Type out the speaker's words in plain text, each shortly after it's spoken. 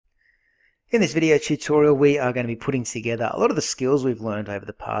In this video tutorial, we are going to be putting together a lot of the skills we've learned over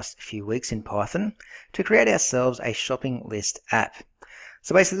the past few weeks in Python to create ourselves a shopping list app.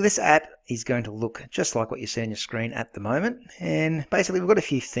 So basically this app is going to look just like what you see on your screen at the moment, and basically we've got a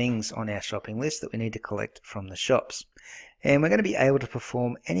few things on our shopping list that we need to collect from the shops. And we're going to be able to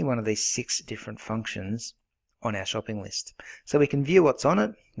perform any one of these 6 different functions on our shopping list. So we can view what's on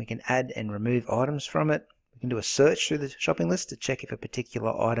it, we can add and remove items from it, we can do a search through the shopping list to check if a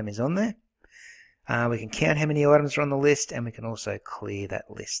particular item is on there. We can count how many items are on the list, and we can also clear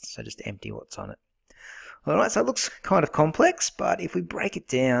that list, so just empty what's on it. Alright, so it looks kind of complex, but if we break it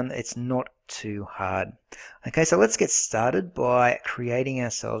down, it's not too hard. Okay, so let's get started by creating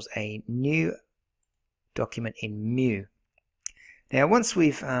ourselves a new document in Mu. Now, once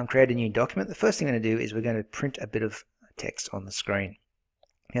we've created a new document, the first thing we're going to do is we're going to print a bit of text on the screen.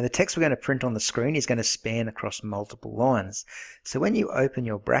 Now, the text we're going to print on the screen is going to span across multiple lines. So when you open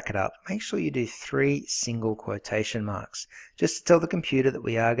your bracket up, make sure you do 3 single quotation marks, just to tell the computer that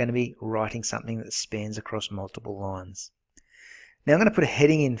we are going to be writing something that spans across multiple lines. Now I'm going to put a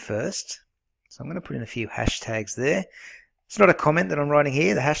heading in first. So I'm going to put in a few hashtags there. It's not a comment that I'm writing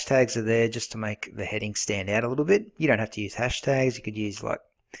here. The hashtags are there just to make the heading stand out a little bit. You don't have to use hashtags. You could use like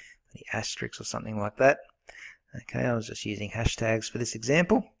the asterisk or something like that. Okay, I was just using hashtags for this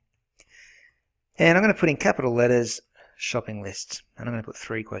example. And I'm going to put in capital letters shopping list. And I'm going to put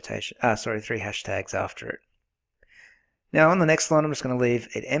 3 hashtags after it. Now on the next line, I'm just going to leave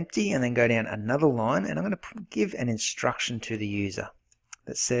it empty and then go down another line, and I'm going to give an instruction to the user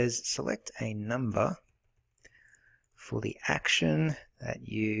that says select a number for the action that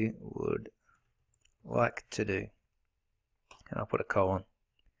you would like to do. And I'll put a colon.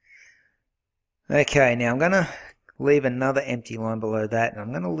 Okay, now I'm going to leave another empty line below that, and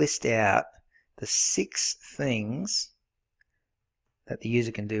I'm going to list out the 6 things that the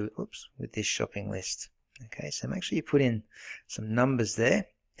user can do with this shopping list. Okay, so make sure you put in some numbers there.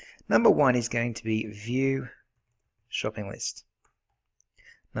 Number 1 is going to be view shopping list.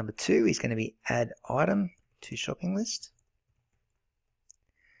 Number 2 is going to be add item to shopping list.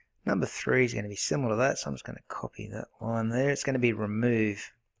 Number 3 is going to be similar to that, so I'm just going to copy that line there. It's going to be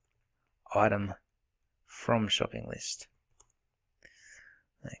remove item from shopping list.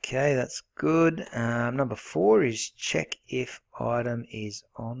 Okay, that's good. Number 4 is check if item is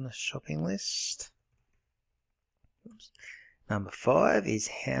on the shopping list. Oops. Number 5 is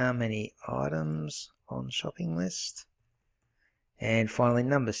how many items on shopping list. And finally,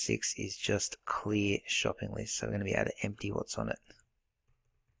 number 6 is just clear shopping list. So we're going to be able to empty what's on it.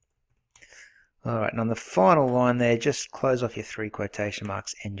 Alright, and on the final line there, just close off your 3 quotation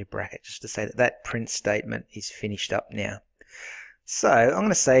marks and your bracket, just to say that that print statement is finished up now. So I'm going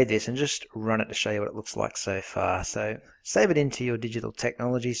to save this and just run it to show you what it looks like so far. So save it into your digital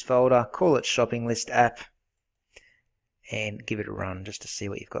technologies folder, call it shopping list app, and give it a run just to see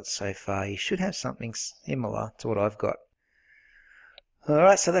what you've got so far. You should have something similar to what I've got.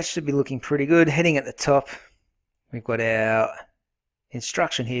 Alright, so that should be looking pretty good. Heading at the top, we've got our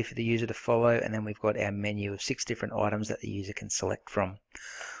instruction here for the user to follow, and then we've got our menu of 6 different items that the user can select from.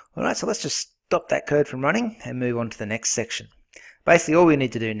 Alright, so let's just stop that code from running and move on to the next section. Basically all we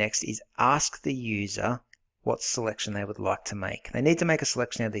need to do next is ask the user what selection they would like to make. They need to make a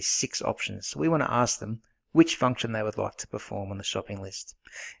selection out of these 6 options, so we want to ask them which function they would like to perform on the shopping list.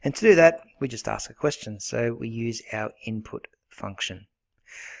 And to do that, we just ask a question, so we use our input function.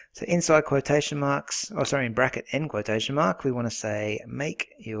 So inside quotation marks, in bracket and quotation mark, we want to say make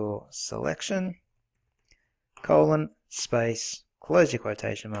your selection, colon, space, close your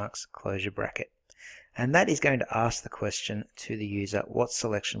quotation marks, close your bracket. And that is going to ask the question to the user, what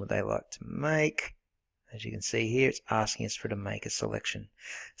selection would they like to make? As you can see here, it's asking us to make a selection.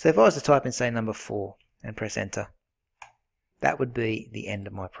 So if I was to type in, say, number 4 and press enter, that would be the end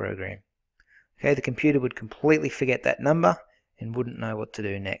of my program. Okay, the computer would completely forget that number and wouldn't know what to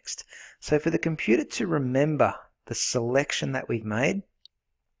do next. So for the computer to remember the selection that we've made,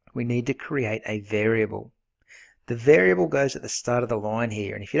 we need to create a variable. The variable goes at the start of the line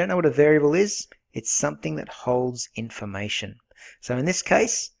here, and if you don't know what a variable is, it's something that holds information. So in this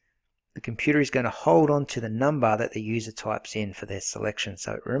case, the computer is going to hold on to the number that the user types in for their selection,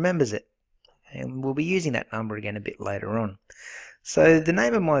 so it remembers it. And we'll be using that number again a bit later on. So the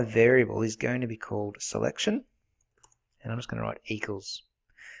name of my variable is going to be called selection, and I'm just going to write equals.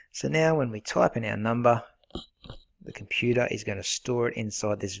 So now when we type in our number, the computer is going to store it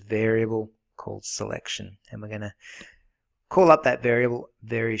inside this variable called selection, and we're going to call up that variable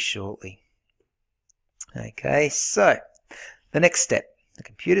very shortly. Okay, so the next step, the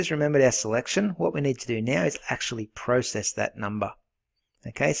computer's remembered our selection. What we need to do now is actually process that number.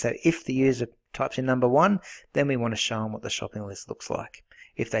 Okay, so if the user types in number 1, then we want to show them what the shopping list looks like.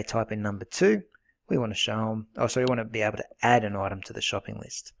 If they type in number 2, we want to show them, we want to be able to add an item to the shopping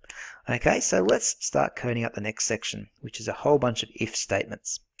list. Okay, so let's start coding up the next section, which is a whole bunch of if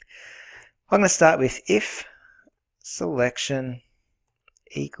statements. I'm going to start with if selection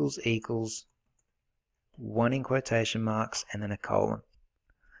equals 1 in quotation marks and then a colon.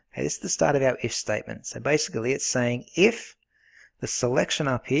 Okay, this is the start of our if statement. So basically it's saying if the selection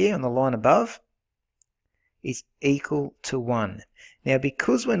up here on the line above is equal to 1. Now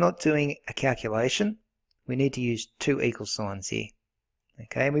because we're not doing a calculation, we need to use 2 equal signs here.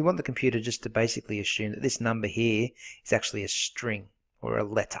 Okay, and we want the computer just to basically assume that this number here is actually a string or a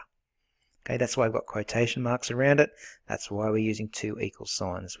letter. Okay, that's why I've got quotation marks around it. That's why we're using 2 equal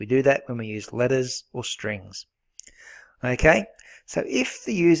signs. We do that when we use letters or strings. Okay, so if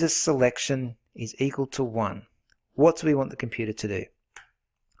the user's selection is equal to 1, what do we want the computer to do?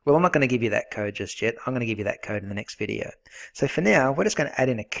 Well, I'm not going to give you that code just yet. I'm going to give you that code in the next video. So for now, we're just going to add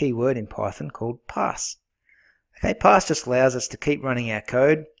in a keyword in Python called pass. Okay, pass just allows us to keep running our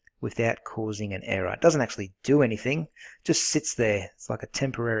code without causing an error. It doesn't actually do anything, it just sits there. It's like a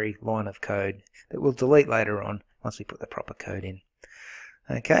temporary line of code that we'll delete later on once we put the proper code in.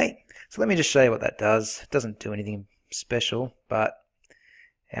 Okay, so let me just show you what that does. It doesn't do anything special, but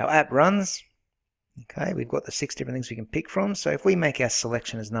our app runs. Okay, we've got the 6 different things we can pick from. So if we make our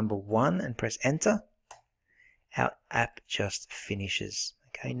selection as number 1 and press enter, our app just finishes.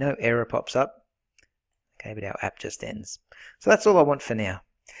 Okay, no error pops up. Okay, but our app just ends. So that's all I want for now.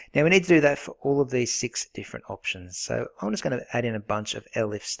 Now we need to do that for all of these 6 different options. So I'm just going to add in a bunch of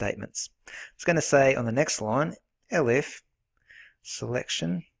elif statements. It's going to say on the next line, elif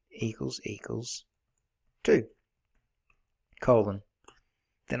selection equals 2, colon.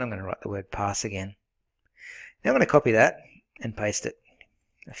 Then I'm going to write the word pass again. Now I'm going to copy that and paste it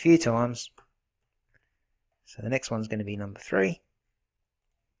a few times. So the next one's going to be number 3.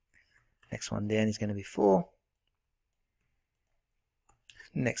 Next one down is going to be 4.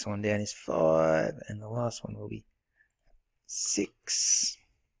 Next one down is 5. And the last one will be 6.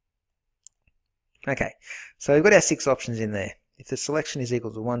 Okay, so we've got our 6 options in there. If the selection is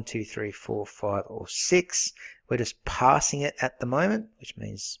equal to 1, 2, 3, 4, 5, or 6, we're just passing it at the moment, which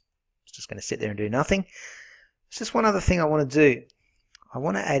means it's just going to sit there and do nothing. There's just one other thing I want to do. I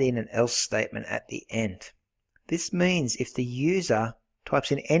want to add in an else statement at the end. This means if the user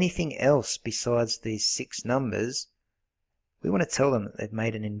types in anything else besides these 6 numbers, we want to tell them that they've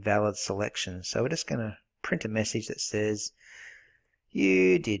made an invalid selection. So we're just going to print a message that says,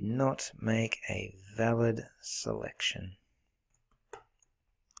 you did not make a valid selection.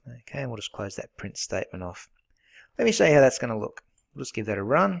 Okay, and we'll just close that print statement off. Let me show you how that's going to look. We'll just give that a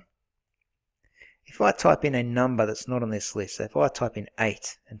run. If I type in a number that's not on this list, so if I type in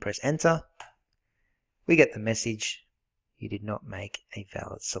 8 and press enter, we get the message, you did not make a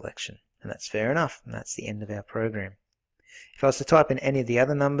valid selection. And that's fair enough, and that's the end of our program. If I was to type in any of the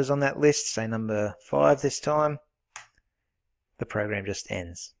other numbers on that list, say number 5 this time, the program just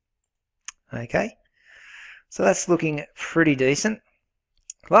ends. Okay, so that's looking pretty decent.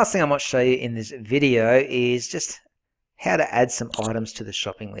 Last thing I might show you in this video is just how to add some items to the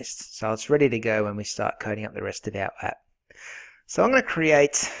shopping list. So it's ready to go when we start coding up the rest of our app. So I'm going to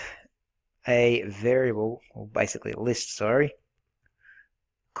create a variable, or basically a list, sorry,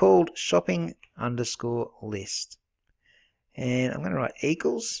 called shopping underscore list. And I'm going to write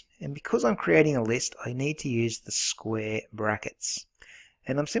equals, and because I'm creating a list, I need to use the square brackets.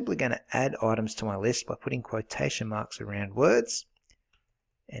 And I'm simply going to add items to my list by putting quotation marks around words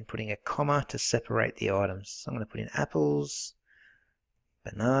and putting a comma to separate the items. So I'm going to put in apples,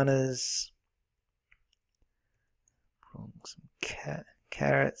 bananas, some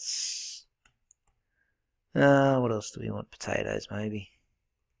carrots. What else do we want? Potatoes, maybe.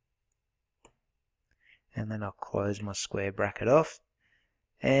 And then I'll close my square bracket off.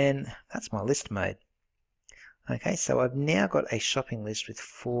 And that's my list made. Okay, so I've now got a shopping list with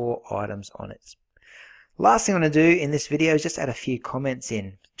 4 items on it. Last thing I'm going to do in this video is just add a few comments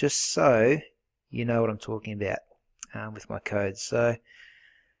in, just so you know what I'm talking about with my code. So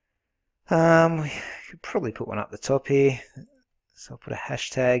we could probably put one up the top here. So I'll put a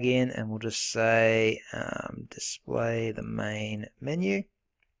hashtag in and we'll just say display the main menu.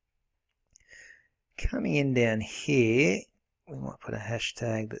 Coming in down here, we might put a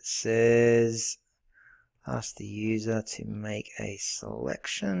hashtag that says ask the user to make a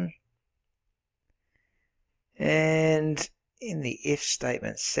selection. And in the if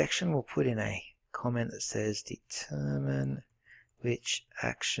statement section, we'll put in a comment that says determine which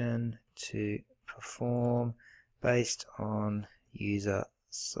action to perform based on user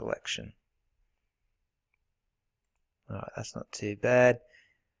selection. Alright, that's not too bad.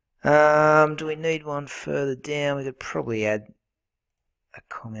 Do we need one further down? We could probably add a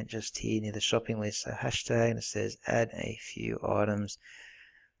comment just here near the shopping list. So hashtag, and it says add a few items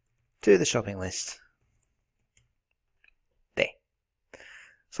to the shopping list. There.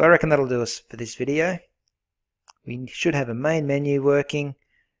 So I reckon that'll do us for this video. We should have a main menu working.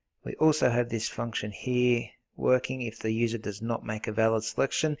 We also have this function here working if the user does not make a valid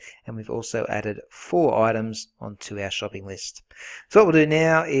selection, and we've also added 4 items onto our shopping list. So what we'll do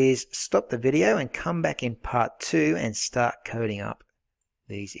now is stop the video and come back in part 2 and start coding up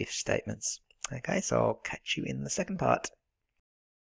these if statements. Okay, so I'll catch you in the second part.